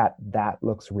off the bat, that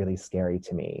looks really scary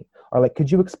to me. Or like, could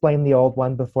you explain the old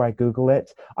one before I Google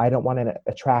it? I don't want to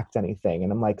attract anything.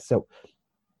 And I'm like, so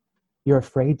you're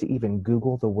afraid to even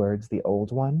Google the words, the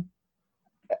old one?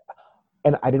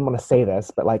 And I didn't want to say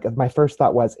this, but like my first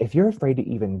thought was, if you're afraid to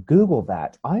even Google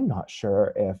that, I'm not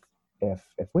sure if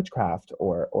witchcraft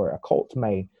or a cult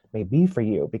may be for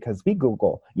you, because we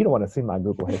Google. You don't want to see my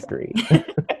Google history.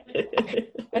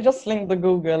 I just linked the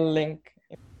Google link.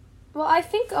 Well, I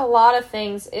think a lot of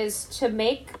things is to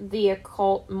make the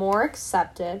occult more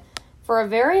accepted. For a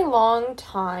very long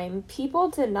time, people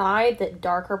denied that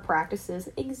darker practices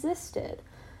existed.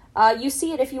 You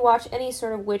see it if you watch any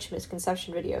sort of witch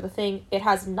misconception video. It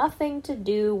has nothing to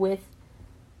do with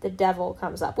the devil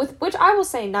comes up. Which I will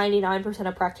say 99%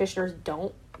 of practitioners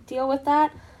don't deal with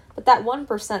that, but that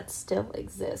 1% still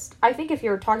exists. I think if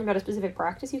you're talking about a specific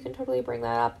practice, you can totally bring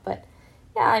that up, but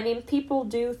yeah, I mean, people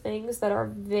do things that are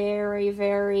very,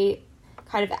 very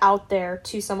kind of out there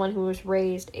to someone who was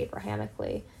raised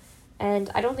Abrahamically. And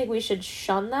I don't think we should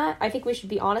shun that. I think we should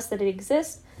be honest that it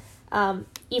exists,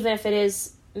 even if it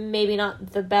is maybe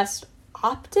not the best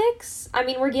optics. I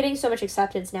mean, we're getting so much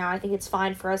acceptance now. I think it's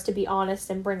fine for us to be honest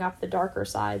and bring up the darker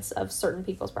sides of certain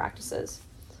people's practices.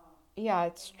 Yeah,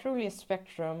 it's truly a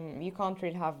spectrum. You can't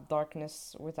really have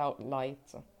darkness without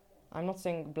light. I'm not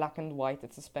saying black and white,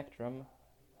 it's a spectrum.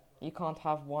 You can't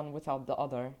have one without the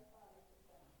other.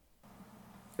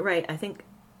 Right, I think,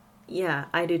 yeah,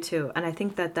 I do too. And I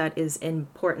think that is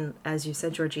important, as you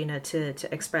said, Georgina, to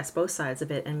express both sides of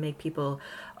it and make people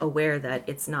aware that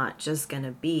it's not just going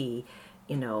to be,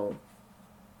 you know,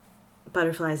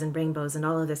 butterflies and rainbows and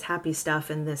all of this happy stuff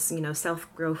and this, you know,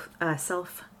 self-growth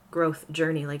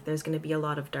journey. Like, there's going to be a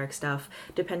lot of dark stuff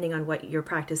depending on what your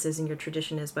practice is and your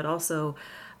tradition is, but also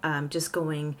just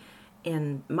going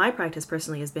in my practice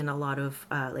personally has been a lot of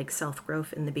like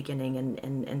self-growth in the beginning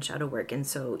and shadow work. And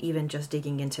so even just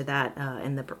digging into that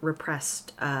and the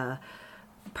repressed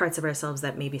parts of ourselves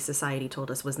that maybe society told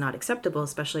us was not acceptable,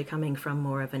 especially coming from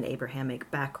more of an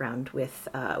Abrahamic background with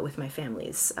my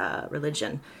family's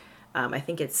religion. I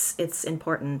think it's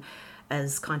important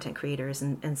as content creators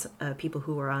and people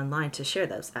who are online to share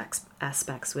those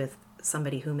aspects with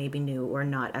somebody who may be new or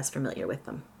not as familiar with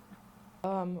them.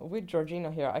 With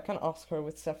Georgina here, I can ask her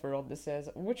with Sephiroth this is,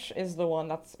 which is the one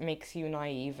that makes you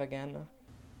naive again?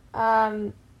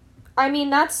 I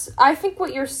mean, I think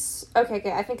what you're...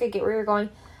 Okay, I think I get where you're going.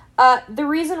 The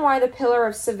reason why the pillar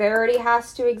of severity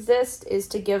has to exist is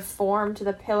to give form to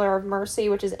the pillar of mercy,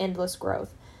 which is endless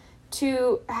growth.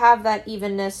 To have that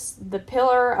evenness, the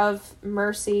pillar of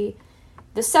mercy,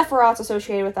 the sephirots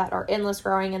associated with that are endless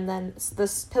growing, and then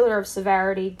this pillar of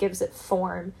severity gives it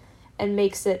form and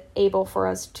makes it able for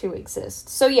us to exist.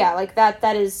 So yeah, like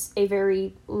that is a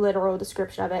very literal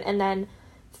description of it. And then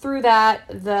through that,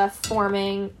 the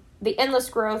forming, the endless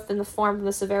growth in the form of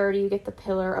the severity, you get the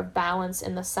pillar of balance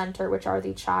in the center, which are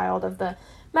the child of the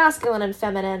masculine and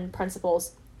feminine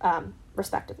principles,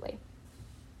 respectively.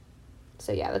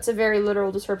 So yeah, that's a very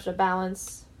literal description of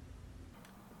balance.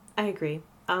 I agree.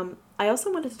 I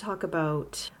also wanted to talk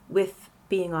about, with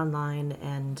being online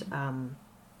and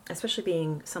especially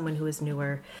being someone who is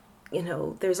newer,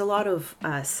 there's a lot of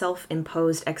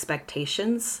self-imposed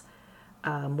expectations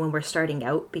when we're starting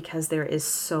out, because there is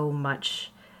so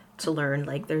much to learn.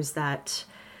 Like there's that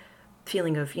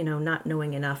feeling of, not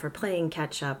knowing enough or playing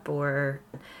catch up, or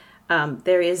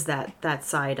there is that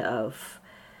side of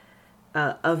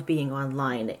being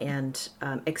online and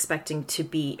expecting to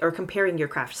be, or comparing your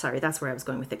craft. Sorry, that's where I was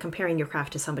going with it. Comparing your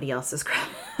craft to somebody else's craft.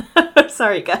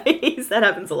 Sorry, guys. That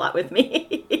happens a lot with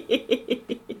me.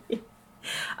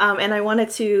 And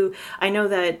I know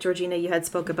that, Georgina, you had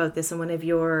spoke about this in one of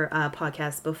your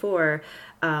podcasts before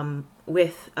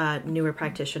with newer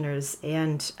practitioners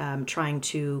and trying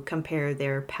to compare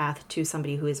their path to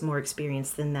somebody who is more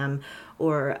experienced than them,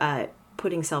 or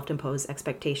putting self-imposed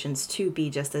expectations to be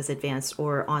just as advanced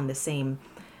or on the same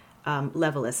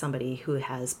level as somebody who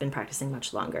has been practicing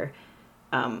much longer.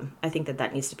 I think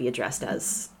that needs to be addressed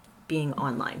as being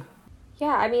online.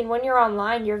 Yeah, I mean, when you're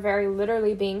online, you're very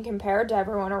literally being compared to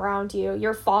everyone around you.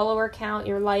 Your follower count,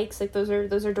 your likes, like those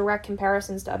are direct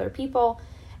comparisons to other people.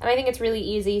 And I think it's really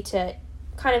easy to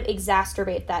kind of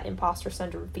exacerbate that imposter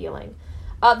syndrome feeling.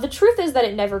 The truth is that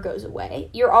it never goes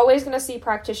away. You're always going to see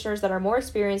practitioners that are more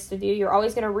experienced than you. You're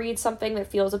always going to read something that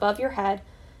feels above your head.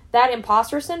 That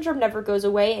imposter syndrome never goes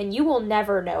away, and you will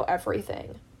never know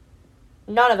everything.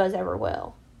 None of us ever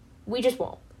will. We just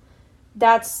won't.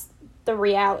 That's the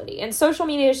reality. And social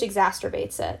media just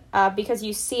exacerbates it because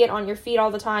you see it on your feed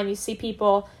all the time. You see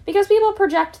because people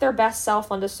project their best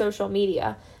self onto social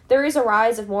media. There is a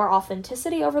rise of more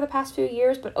authenticity over the past few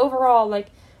years, but overall,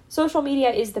 like, social media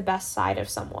is the best side of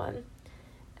someone.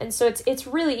 And so it's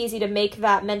really easy to make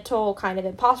that mental kind of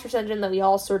imposter syndrome that we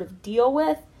all sort of deal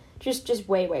with just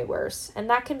way, way worse. And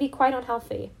that can be quite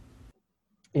unhealthy.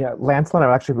 Yeah, Lancelot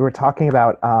and I we were talking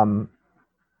about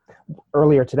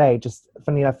earlier today, just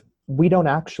funny enough, we don't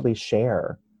actually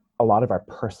share a lot of our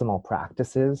personal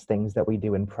practices, things that we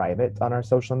do in private on our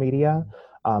social media.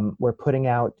 We're putting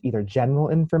out either general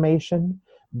information,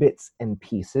 bits and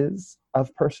pieces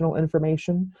of personal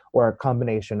information, or a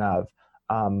combination of.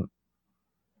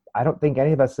 I don't think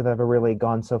any of us have ever really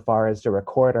gone so far as to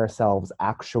record ourselves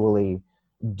actually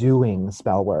doing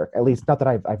spell work, at least not that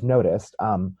I've noticed.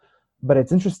 But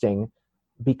it's interesting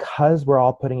because we're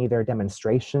all putting either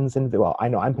demonstrations and, well, I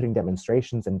know I'm putting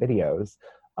demonstrations and videos.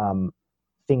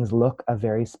 Things look a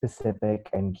very specific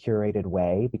and curated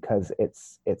way because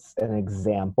it's an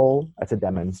example, it's a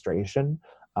demonstration.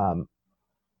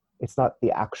 It's not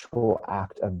the actual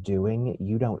act of doing.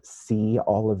 You don't see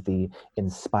all of the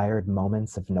inspired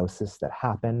moments of gnosis that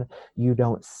happen. You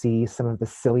don't see some of the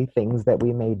silly things that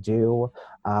we may do.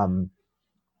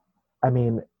 I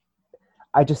mean,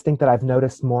 I just think that I've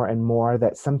noticed more and more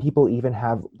that some people even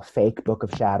have fake Book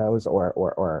of Shadows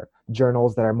or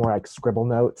journals that are more like scribble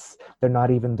notes. They're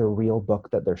not even the real book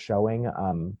that they're showing.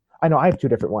 I know I have two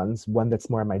different ones. One that's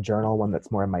more in my journal, one that's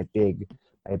more in my big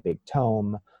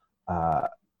tome.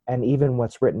 And even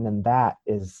what's written in that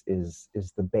is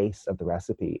the base of the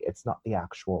recipe. It's not the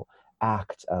actual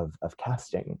act of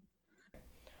casting.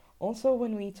 Also,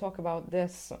 when we talk about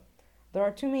this, there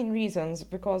are two main reasons,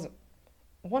 because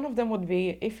one of them would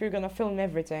be, if you're gonna film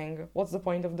everything, what's the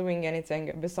point of doing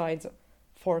anything besides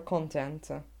for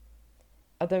content?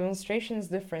 A demonstration is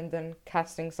different than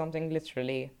casting something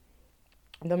literally.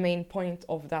 The main point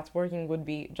of that working would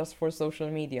be just for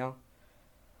social media.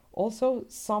 Also,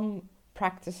 some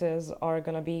practices are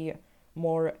gonna be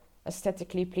more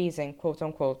aesthetically pleasing, quote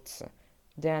unquote,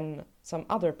 than some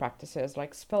other practices.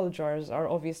 Like spell jars are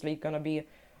obviously gonna be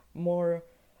more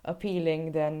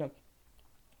appealing than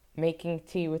making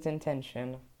tea with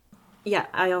intention. Yeah,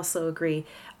 I also agree.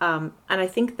 And I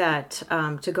think that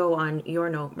to go on your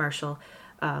note, Marshall,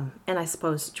 and I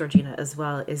suppose Georgina as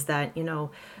well, is that,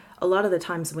 a lot of the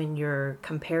times when you're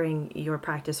comparing your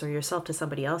practice or yourself to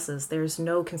somebody else's, there's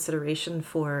no consideration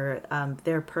for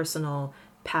their personal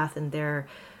path and their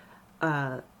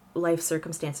life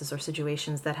circumstances or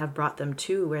situations that have brought them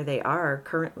to where they are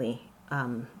currently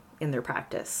in their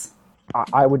practice.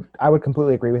 I would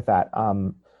completely agree with that.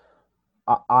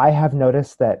 I have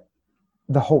noticed that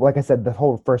like I said, the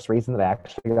whole first reason that I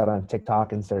actually got on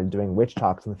TikTok and started doing witch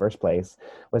talks in the first place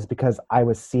was because I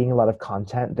was seeing a lot of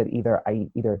content that I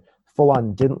either full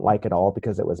on didn't like at all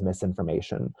because it was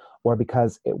misinformation, or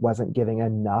because it wasn't giving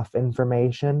enough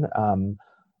information.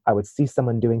 I would see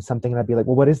someone doing something and I'd be like,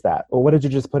 well, what is that? Well, what did you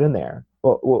just put in there?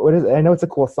 Well, what is it? I know it's a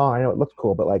cool song. I know it looked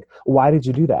cool, but like, why did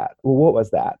you do that? Well, what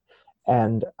was that?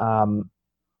 And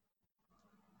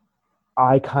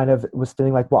I kind of was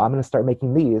feeling like, well, I'm going to start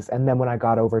making these. And then when I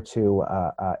got over to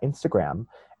Instagram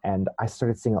and I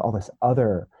started seeing all this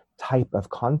other type of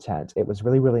content, it was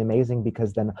really, really amazing,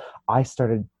 because then I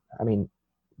started, I mean,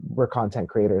 we're content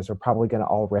creators. We're probably going to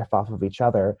all riff off of each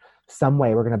other some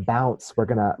way. We're going to bounce. We're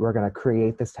going to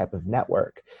create this type of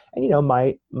network. And,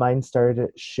 my mind started to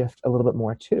shift a little bit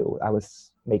more too. I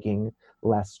was making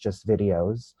less just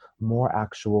videos, more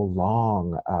actual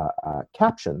long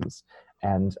captions.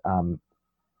 And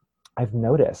I've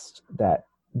noticed that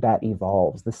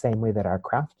evolves the same way that our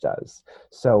craft does.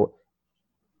 So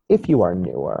if you are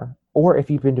newer, or if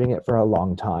you've been doing it for a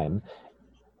long time,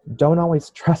 don't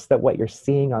always trust that what you're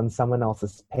seeing on someone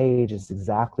else's page is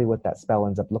exactly what that spell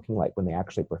ends up looking like when they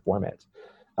actually perform it.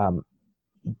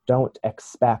 Don't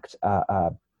expect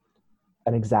an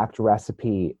exact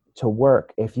recipe to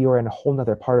work if you're in a whole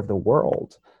nother part of the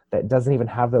world that doesn't even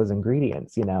have those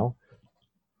ingredients.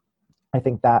 I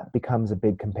think that becomes a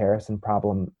big comparison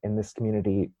problem in this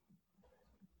community,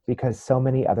 because so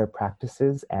many other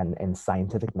practices and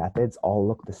scientific methods all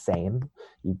look the same.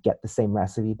 You get the same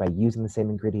recipe by using the same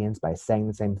ingredients, by saying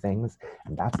the same things.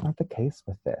 And that's not the case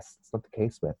with this. It's not the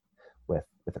case with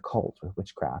occult, with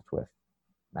witchcraft, with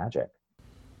magic.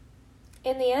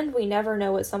 In the end, we never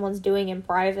know what someone's doing in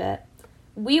private.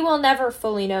 We will never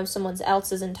fully know someone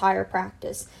else's entire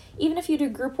practice. Even if you do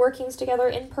group workings together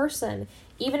in person,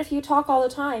 even if you talk all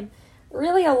the time,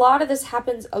 really a lot of this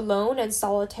happens alone and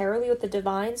solitarily with the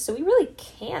divine, so we really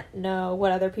can't know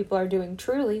what other people are doing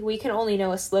truly. We can only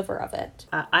know a sliver of it.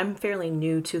 I'm fairly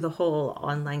new to the whole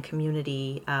online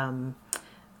community,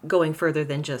 going further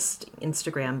than just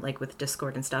Instagram, like with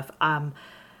Discord and stuff.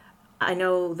 I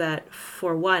know that,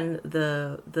 for one,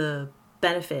 the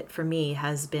benefit for me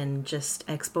has been just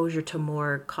exposure to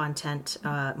more content,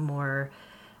 more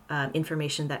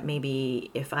information that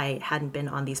maybe if I hadn't been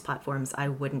on these platforms, I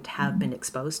wouldn't have been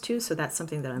exposed to. So that's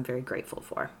something that I'm very grateful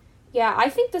for. Yeah, I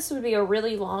think this would be a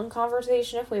really long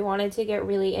conversation if we wanted to get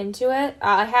really into it.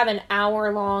 I have an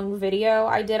hour-long video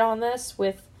I did on this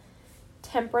with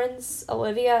Temperance,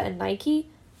 Olivia, and Nike.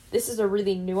 This is a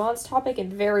really nuanced topic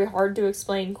and very hard to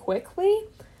explain quickly.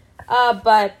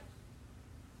 But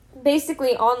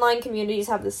basically, online communities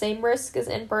have the same risk as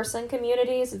in-person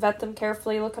communities. Vet them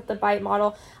carefully, look up the bite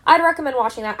model. I'd recommend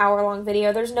watching that hour-long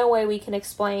video. There's no way we can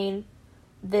explain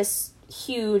this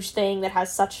huge thing that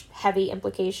has such heavy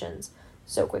implications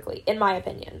so quickly, in my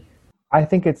opinion. I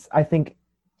think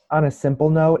on a simple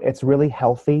note, it's really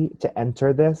healthy to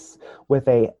enter this with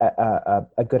a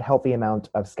good, healthy amount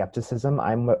of skepticism.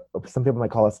 Some people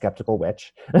might call it skeptical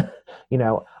witch.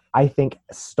 I think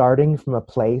starting from a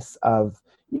place of,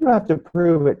 you don't have to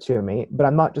prove it to me, but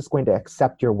I'm not just going to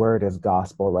accept your word as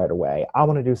gospel right away. I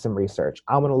want to do some research.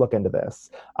 I want to look into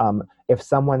this. If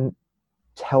someone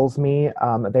tells me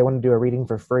they want to do a reading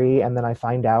for free, and then I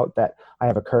find out that I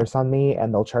have a curse on me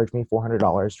and they'll charge me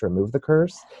 $400 to remove the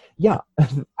curse, yeah,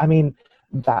 I mean,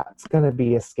 that's going to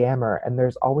be a scammer, and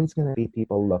there's always going to be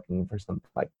people looking for something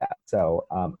like that. So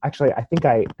actually, I think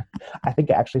I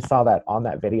actually saw that on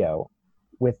that video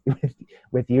with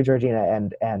you, Georgina,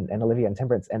 and Olivia and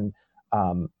Temperance. And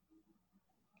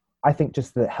I think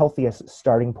just the healthiest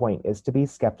starting point is to be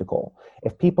skeptical.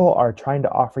 If people are trying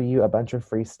to offer you a bunch of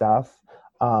free stuff,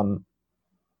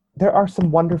 there are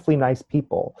some wonderfully nice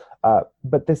people,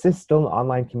 but this is still an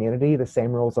online community. The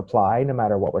same rules apply no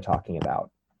matter what we're talking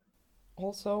about.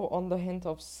 Also, on the hint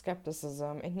of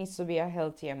skepticism, it needs to be a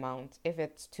healthy amount. If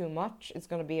it's too much, it's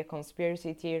going to be a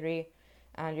conspiracy theory,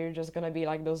 and you're just going to be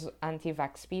like those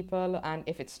anti-vax people. And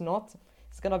if it's not,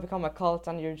 it's going to become a cult,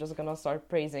 and you're just going to start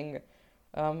praising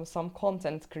some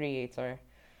content creator.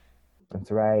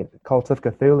 That's right. Cult of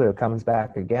Cthulhu comes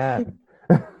back again.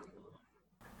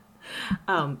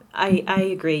 I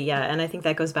agree, yeah. And I think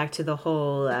that goes back to the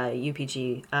whole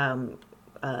UPG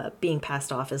being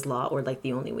passed off as law, or like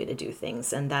the only way to do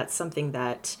things. And that's something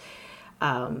that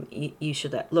you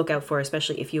should look out for,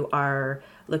 especially if you are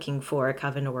looking for a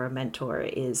coven or a mentor,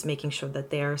 is making sure that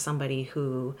they are somebody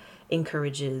who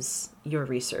encourages your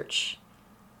research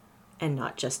and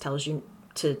not just tells you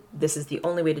this is the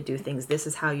only way to do things. This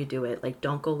is how you do it. Like,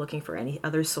 don't go looking for any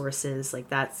other sources. Like,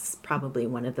 that's probably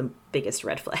one of the biggest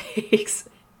red flags.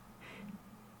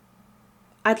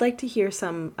 I'd like to hear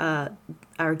some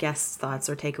our guests' thoughts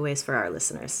or takeaways for our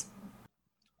listeners.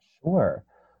 Sure.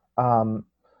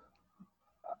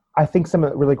 I think some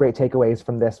really great takeaways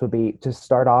from this would be to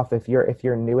start off, if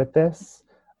you're new at this,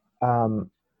 and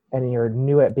you're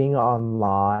new at being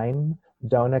online,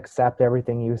 don't accept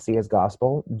everything you see as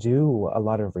gospel. Do a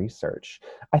lot of research.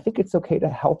 I think it's okay to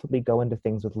healthily go into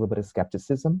things with a little bit of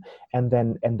skepticism, and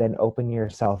then open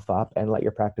yourself up and let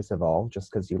your practice evolve.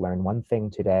 Just because you learn one thing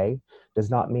today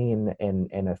does not mean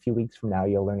in a few weeks from now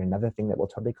you'll learn another thing that will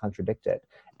totally contradict it,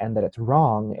 and that it's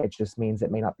wrong. It just means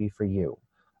it may not be for you.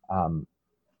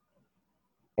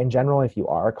 In general, if you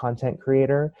are a content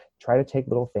creator, try to take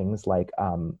little things like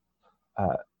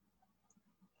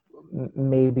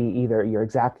maybe either your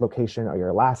exact location or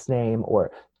your last name, or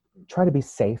try to be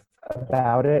safe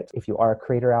about it. If you are a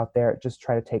creator out there, just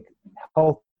try to take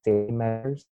health safety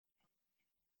measures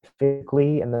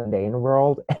physically in the mundane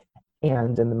world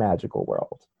and in the magical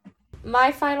world.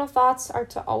 My final thoughts are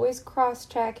to always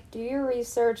cross-check, do your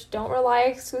research, don't rely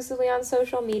exclusively on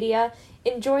social media,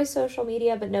 enjoy social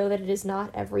media, but know that it is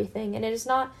not everything, and it is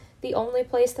not the only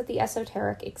place that the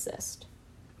esoteric exist.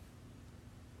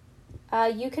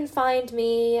 You can find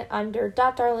me under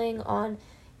Daatdarling on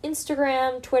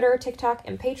Instagram, Twitter, TikTok,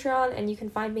 and Patreon, and you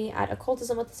can find me at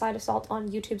Occultism with a Side of Salt on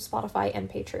YouTube, Spotify, and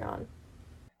Patreon.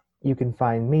 You can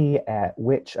find me at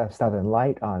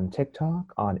Witchofsouthernlight on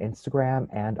TikTok, on Instagram,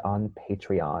 and on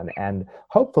Patreon, and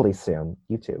hopefully soon,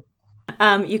 YouTube.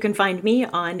 You can find me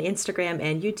on Instagram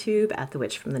and YouTube at The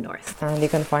Witch from the North. And you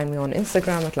can find me on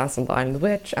Instagram at Lancel the Island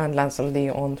Witch and Lancel D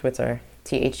on Twitter,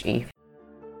 THE.